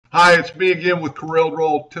Hi, it's me again with Corel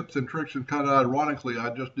Draw tips and tricks, and kind of ironically, I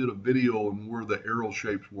just did a video on where the arrow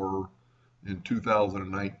shapes were in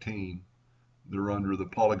 2019. They're under the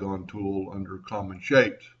polygon tool under common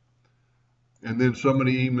shapes. And then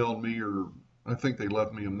somebody emailed me, or I think they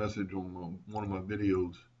left me a message on one of my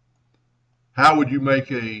videos. How would you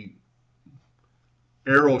make a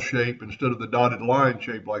arrow shape instead of the dotted line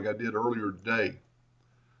shape like I did earlier today?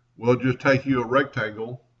 Well, just take you a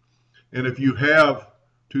rectangle, and if you have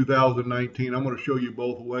 2019, I'm going to show you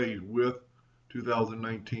both ways, with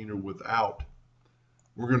 2019 or without.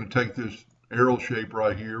 We're going to take this arrow shape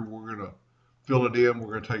right here. We're going to fill it in. We're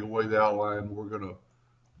going to take away the outline. We're going to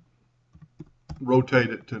rotate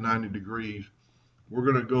it to 90 degrees. We're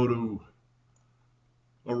going to go to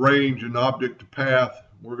arrange an object to path.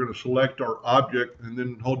 We're going to select our object and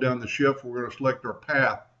then hold down the shift. We're going to select our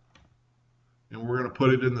path and we're going to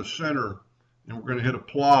put it in the center and we're going to hit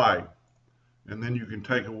apply. And then you can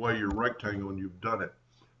take away your rectangle and you've done it.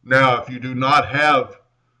 Now, if you do not have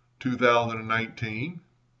 2019,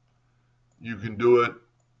 you can do it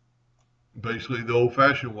basically the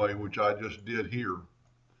old-fashioned way, which I just did here.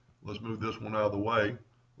 Let's move this one out of the way.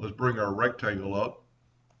 Let's bring our rectangle up.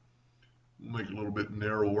 Make it a little bit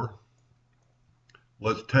narrower.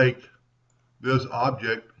 Let's take this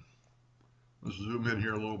object. Let's zoom in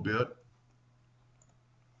here a little bit.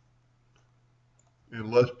 And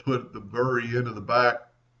let's put the very end of the back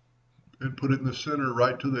and put it in the center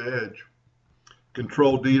right to the edge.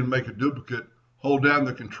 Control D and make a duplicate. Hold down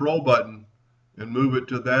the control button and move it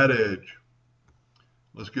to that edge.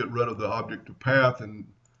 Let's get rid of the object to path, and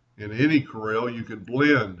in any Corel you can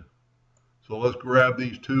blend. So let's grab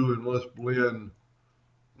these two and let's blend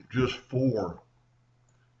just 4.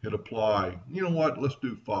 Hit apply. You know what? Let's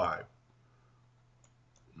do 5.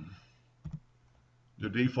 The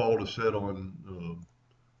default is set on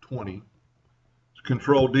 20.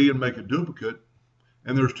 Control D and make a duplicate.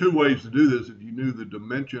 And there's 2 ways to do this. If you knew the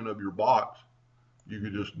dimension of your box, you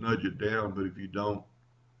could just nudge it down. But if you don't,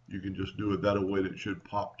 you can just do it that way that it should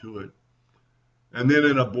pop to it. And then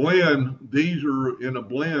in a blend, these are in a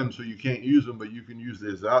blend, so you can't use them, but you can use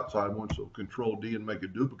this outside one. So Control D and make a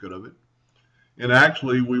duplicate of it. And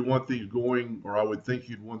actually, we want these going, or I would think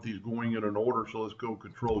you'd want these going in an order. So let's go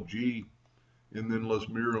Control G. And then let's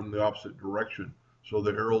mirror them the opposite direction. So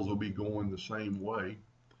the arrows will be going the same way.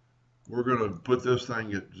 We're going to put this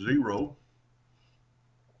thing at 0.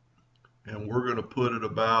 And we're going to put it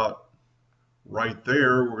about right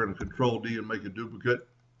there. We're going to Control D and make a duplicate.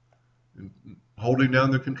 And holding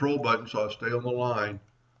down the control button so I stay on the line,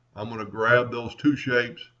 I'm going to grab those 2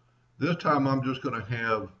 shapes. This time I'm just going to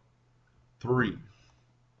have 3.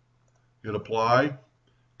 Hit apply.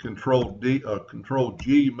 Control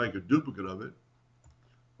G, make a duplicate of it.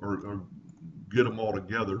 Or get them all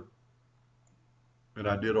together. And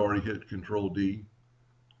I did already hit Control D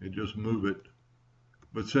and just move it.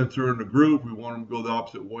 But since they're in the group, we want them to go the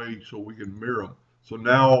opposite way so we can mirror them. So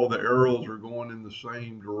now all the arrows are going in the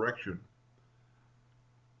same direction.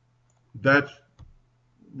 That's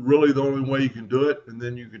really the only way you can do it. And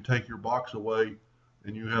then you can take your box away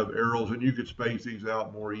and you have arrows, and you could space these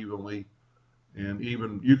out more evenly. And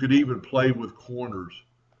you could even play with corners.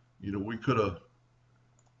 You know, we could have,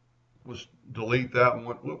 let's delete that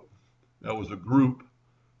one. Whoop, that was a group.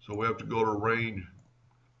 So we have to go to arrange,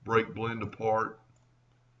 break blend apart.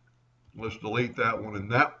 Let's delete that one,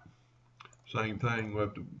 and that same thing, we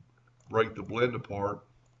have to break the blend apart.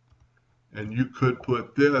 And you could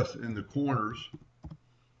put this in the corners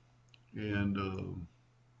and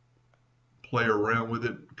play around with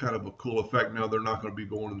it. Kind of a cool effect. Now they're not going to be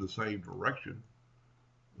going in the same direction.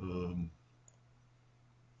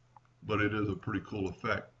 But it is a pretty cool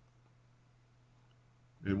effect.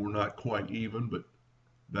 And we're not quite even, but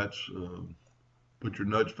that's put your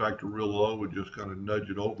nudge factor real low and just kind of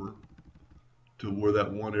nudge it over to where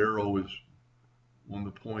that one arrow is on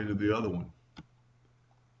the point of the other one.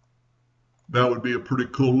 That would be a pretty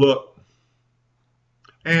cool look.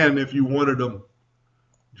 And if you wanted them,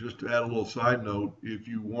 just to add a little side note, if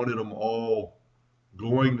you wanted them all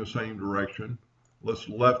going the same direction, let's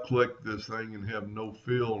left click this thing and have no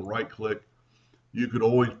fill, and right click. You could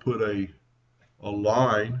always put a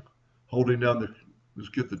line, holding down let's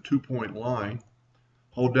get the 2-point line,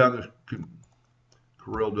 hold down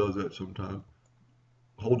Corel does that sometimes,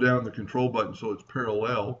 hold down the control button so it's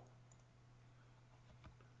parallel,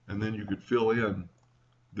 and then you could fill in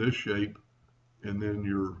this shape, and then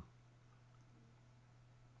you're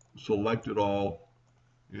select it all,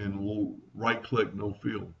 and we'll right click, no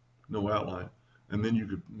fill, no outline, and then you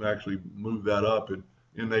could actually move that up, and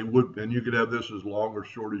you could have this as long or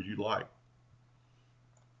short as you like.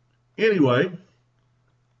 Anyway,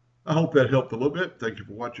 I hope that helped a little bit. Thank you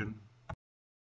for watching.